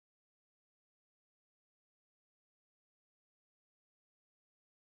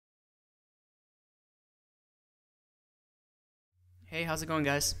Hey, how's it going,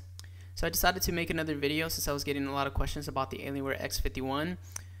 guys? So I decided to make another video since I was getting a lot of questions about the Alienware X51,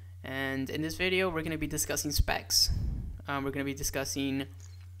 and in this video we're going to be discussing specs. We're going to be discussing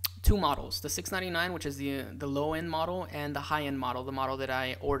two models, the 699, which is the low-end model, and the high-end model, the model that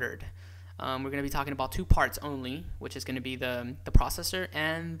I ordered. We're going to be talking about two parts only, which is going to be the processor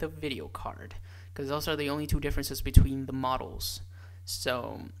and the video card, because those are the only two differences between the models.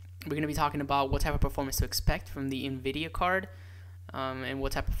 So we're going to be talking about what type of performance to expect from the Nvidia card, and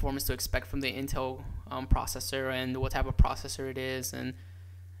what type of performance to expect from the Intel processor, and what type of processor it is, and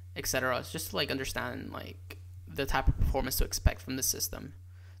etc. It's just to understand the type of performance to expect from the system.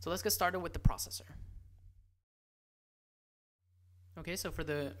 So let's get started with the processor. Okay, so for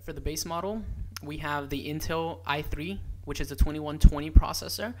the base model, we have the Intel i3, which is a 2120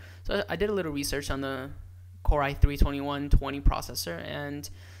 processor. So I did a little research on the Core i3 2120 processor, and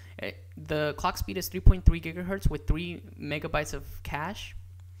the clock speed is 3.3 gigahertz with 3 megabytes of cache.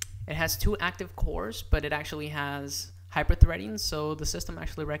 It has 2 active cores, but it actually has hyperthreading, so the system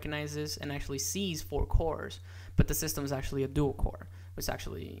actually recognizes and actually sees 4 cores, but the system is actually a dual core, which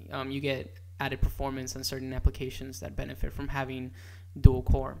actually you get added performance on certain applications that benefit from having dual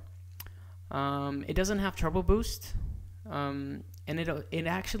core. It doesn't have turbo boost, and it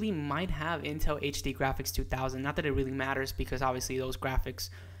actually might have Intel HD Graphics 2000. Not that it really matters, because obviously those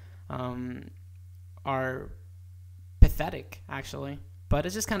graphics are pathetic actually, but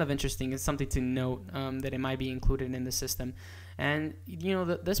it's just kind of interesting. It's something to note that it might be included in the system. And you know,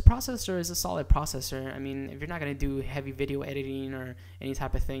 this processor is a solid processor. I mean, if you're not going to do heavy video editing or any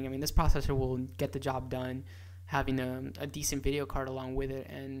type of thing, I mean, this processor will get the job done, having a decent video card along with it,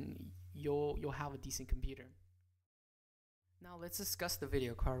 and you'll have a decent computer. Now let's discuss the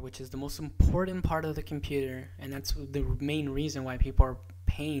video card, which is the most important part of the computer, and that's the main reason why people are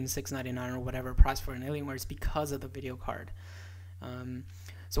paying $699 or whatever price for an Alienware, is because of the video card.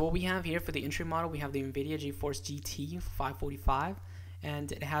 So what we have here for the entry model, we have the Nvidia Geforce GT 545,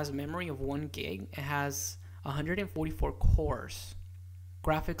 and it has a memory of 1 gig. It has 144 cores.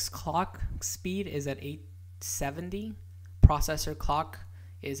 Graphics clock speed is at 870. Processor clock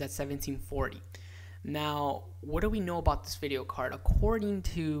is at 1740. Now, what do we know about this video card? According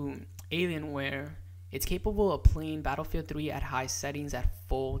to Alienware, it's capable of playing Battlefield 3 at high settings at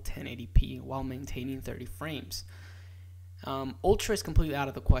full 1080p while maintaining 30 frames. Ultra is completely out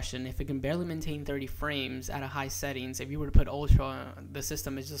of the question. If it can barely maintain 30 frames at a high settings, if you were to put Ultra, the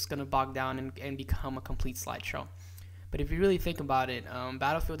system is just going to bog down and become a complete slideshow. But if you really think about it,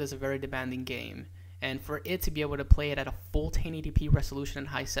 Battlefield is a very demanding game, and for it to be able to play it at a full 1080p resolution at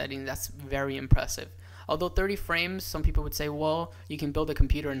high settings, that's very impressive. Although 30 frames, some people would say, well, you can build a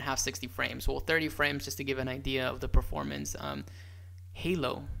computer and have 60 frames. Well, 30 frames, just to give an idea of the performance,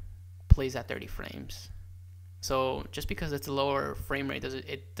 Halo plays at 30 frames. So just because it's a lower frame rate,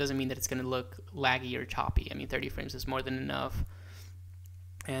 it doesn't mean that it's going to look laggy or choppy. I mean, 30 frames is more than enough.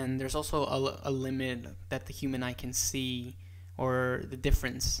 And there's also a limit that the human eye can see, or the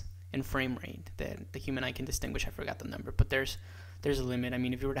difference in frame rate that the human eye can distinguish. I forgot the number, but there's a limit. I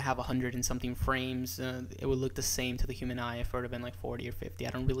mean, if you were to have 100 and something frames, it would look the same to the human eye if it would have been like 40 or 50.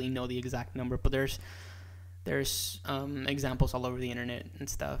 I don't really know the exact number, but there's examples all over the internet and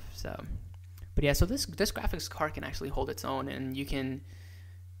stuff. So, but yeah, so this graphics card can actually hold its own, and you can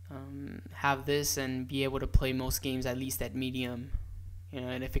have this and be able to play most games at least at medium. You know,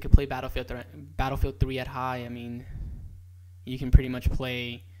 and if it could play Battlefield 3 at high, I mean, you can pretty much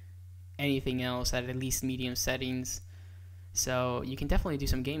play anything else at least medium settings. So you can definitely do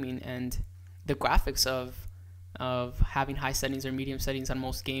some gaming, and the graphics of having high settings or medium settings on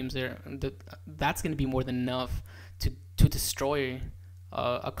most games, that's going to be more than enough to destroy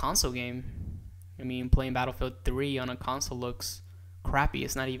a console game. I mean, playing Battlefield 3 on a console looks crappy.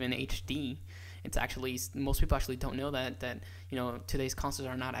 It's not even HD. It's actually, most people actually don't know that you know, today's consoles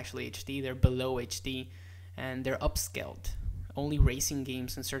are not actually HD. They're below HD, and they're upscaled. Only racing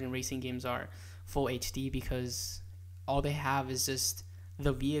games and certain racing games are full HD, because all they have is just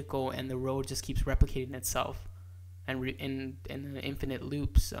the vehicle, and the road just keeps replicating itself and in an infinite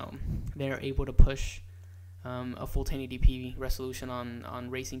loop. So they're able to push a full 1080p resolution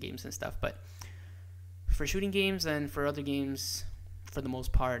on racing games and stuff. But for shooting games and for other games, for the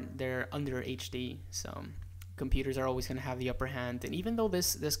most part, they're under HD. So computers are always going to have the upper hand. And even though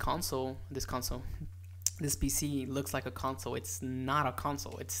this PC looks like a console, it's not a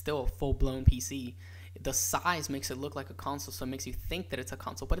console. It's still a full-blown PC. The size makes it look like a console, so it makes you think that it's a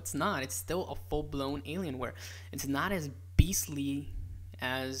console, but it's not. It's still a full-blown Alienware. It's not as beastly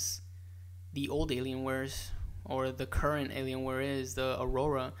as the old Alienwares or the current Alienware is, the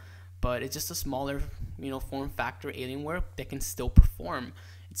Aurora, but it's just a smaller, form factor Alienware that can still perform.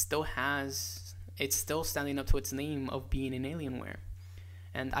 It's still standing up to its name of being an Alienware.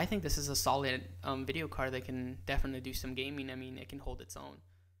 And I think this is a solid video card that can definitely do some gaming. I mean, it can hold its own.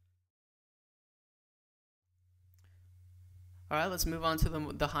 Alright, let's move on to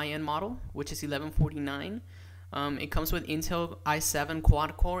the high-end model, which is 1149. It comes with Intel i7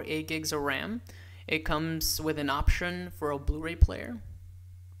 quad-core, 8 gigs of RAM. It comes with an option for a Blu-ray player.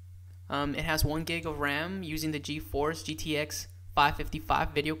 It has 1 gig of RAM using the Geforce GTX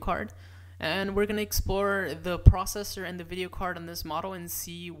 555 video card. And we're going to explore the processor and the video card on this model and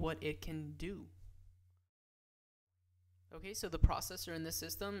see what it can do. Okay, so the processor in this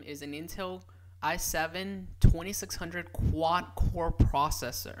system is an Intel i7 2600 quad-core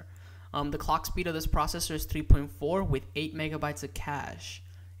processor. The clock speed of this processor is 3.4 with 8 megabytes of cache.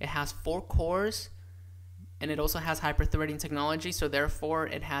 It has 4 cores, and it also has hyper-threading technology, so therefore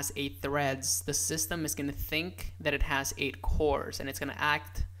it has 8 threads. The system is going to think that it has 8 cores, and it's going to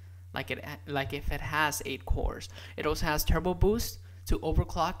act like if it has 8 cores. It also has turbo boost to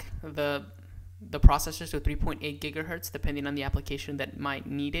overclock the processors to 3.8 gigahertz, depending on the application that might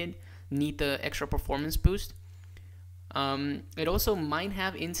need the extra performance boost. It also might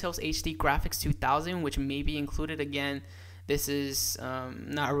have Intel's HD Graphics 2000, which may be included. Again, this is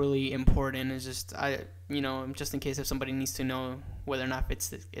not really important. It's just just in case if somebody needs to know whether or not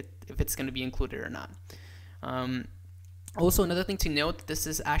if it's going to be included or not. Also, another thing to note, this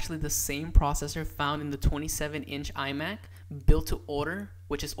is actually the same processor found in the 27-inch iMac built to order,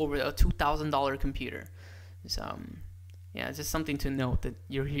 which is over a $2,000 computer. So, yeah, it's just something to note that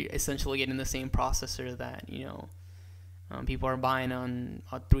you're essentially getting the same processor that people are buying on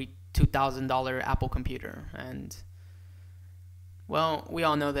a $2,000 Apple computer. And well, we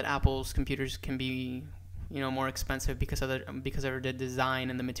all know that Apple's computers can be more expensive because of the design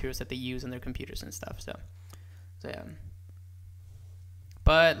and the materials that they use in their computers and stuff. So yeah.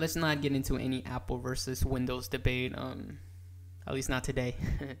 But let's not get into any Apple versus Windows debate, at least not today.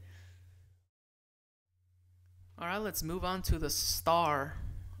 Alright, let's move on to the star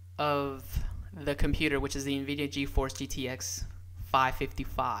of the computer, which is the Nvidia Geforce GTX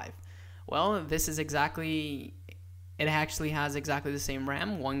 555. Well, it actually has exactly the same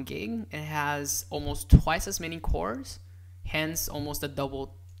RAM, 1 gig. It has almost twice as many cores, hence almost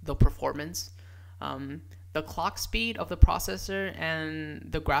double the performance. The clock speed of the processor and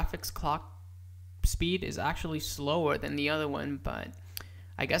the graphics clock speed is actually slower than the other one, but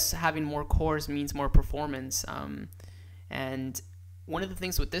I guess having more cores means more performance. And one of the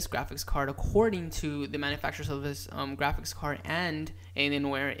things with this graphics card, according to the manufacturers of this graphics card and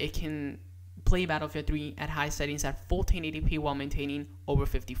Alienware, it can play Battlefield 3 at high settings at full 1080p while maintaining over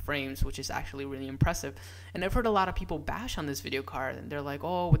 50 frames, which is actually really impressive. And I've heard a lot of people bash on this video card, and they're like,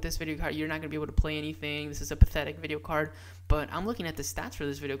 oh, with this video card you're not going to be able to play anything, this is a pathetic video card. But I'm looking at the stats for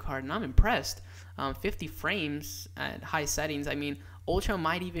this video card and I'm impressed. 50 frames at high settings, I mean, Ultra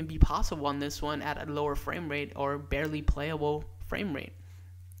might even be possible on this one at a lower frame rate or barely playable frame rate.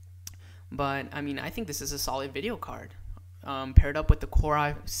 But I mean, I think this is a solid video card. Paired up with the Core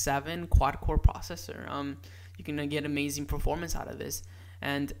i7 quad-core processor, you can get amazing performance out of this.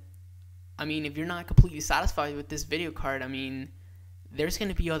 And I mean, if you're not completely satisfied with this video card, I mean, there's going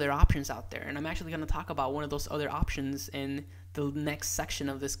to be other options out there, and I'm actually going to talk about one of those other options in the next section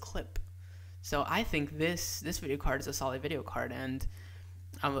of this clip. So I think this video card is a solid video card, and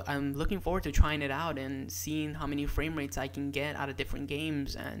I'm looking forward to trying it out and seeing how many frame rates I can get out of different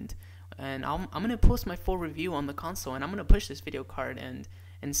games. And I'm gonna post my full review on the console, and I'm gonna push this video card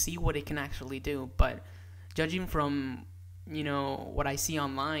and see what it can actually do. But judging from what I see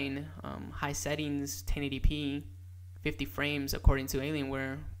online, high settings, 1080p, 50 frames according to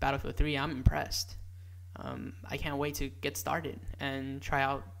Alienware, Battlefield 3, I'm impressed. I can't wait to get started and try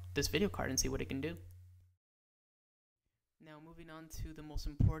out this video card and see what it can do. Now moving on to the most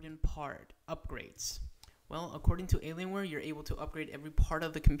important part, upgrades. Well, according to Alienware, you're able to upgrade every part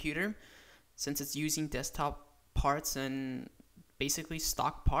of the computer since it's using desktop parts and basically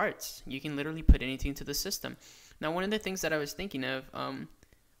stock parts. You can literally put anything into the system. Now, one of the things that I was thinking of,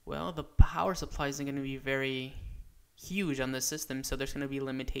 well, the power supply isn't going to be very huge on the system, so there's going to be a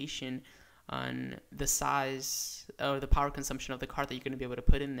limitation on the size or the power consumption of the card that you're going to be able to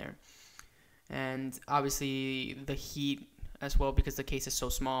put in there. And obviously the heat as well, because the case is so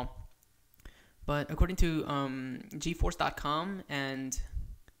small. But according to GeForce.com and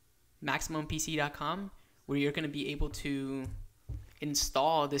MaximumPC.com, where you're going to be able to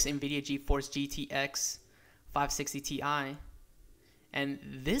install this Nvidia Geforce GTX 560 Ti, and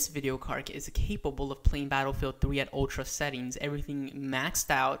this video card is capable of playing Battlefield 3 at ultra settings, everything maxed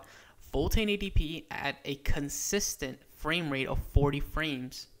out, full 1080p at a consistent frame rate of 40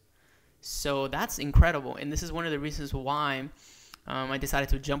 frames. So that's incredible, and this is one of the reasons why I decided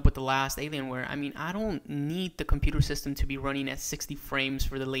to jump with the last Alienware. I mean, I don't need the computer system to be running at 60 frames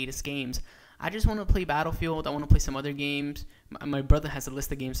for the latest games. I just want to play Battlefield. I want to play some other games. My brother has a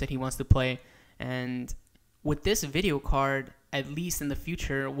list of games that he wants to play, and with this video card, at least in the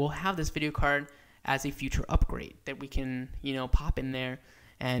future, we'll have this video card as a future upgrade that we can, you know, pop in there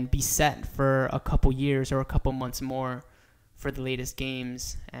and be set for a couple years or a couple months more for the latest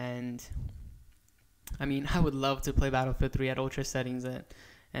games. And I mean, I would love to play Battlefield 3 at ultra settings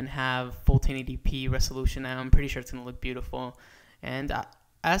and have full 1080p resolution. I'm pretty sure it's going to look beautiful. And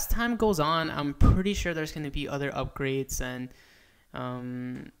as time goes on, I'm pretty sure there's going to be other upgrades and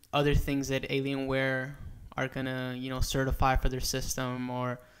other things that Alienware are going to, you know, certify for their system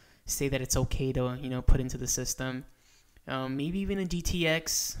or say that it's okay to, you know, put into the system. Maybe even a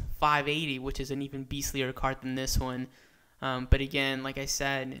GTX 580, which is an even beastlier card than this one. But again, like I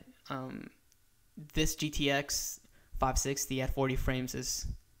said, this GTX 560 at 40 frames is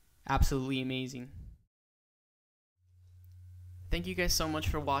absolutely amazing. Thank you guys so much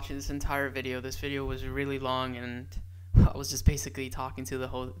for watching this entire video. This video was really long, and I was just basically talking through the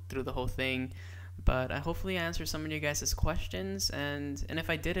whole thing. But hopefully I answered some of you guys' questions, and if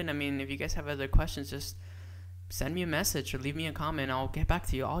I didn't, I mean, if you guys have other questions, just send me a message or leave me a comment. I'll get back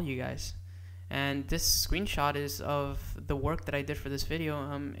to you, all you guys. And this screenshot is of the work that I did for this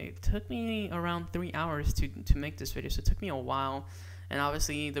video. It took me around 3 hours to make this video, so it took me a while, and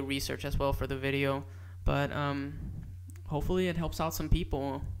obviously the research as well for the video. But hopefully it helps out some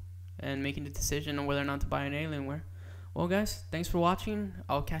people and making the decision on whether or not to buy an Alienware. Well guys, thanks for watching.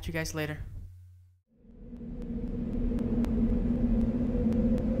 I'll catch you guys later.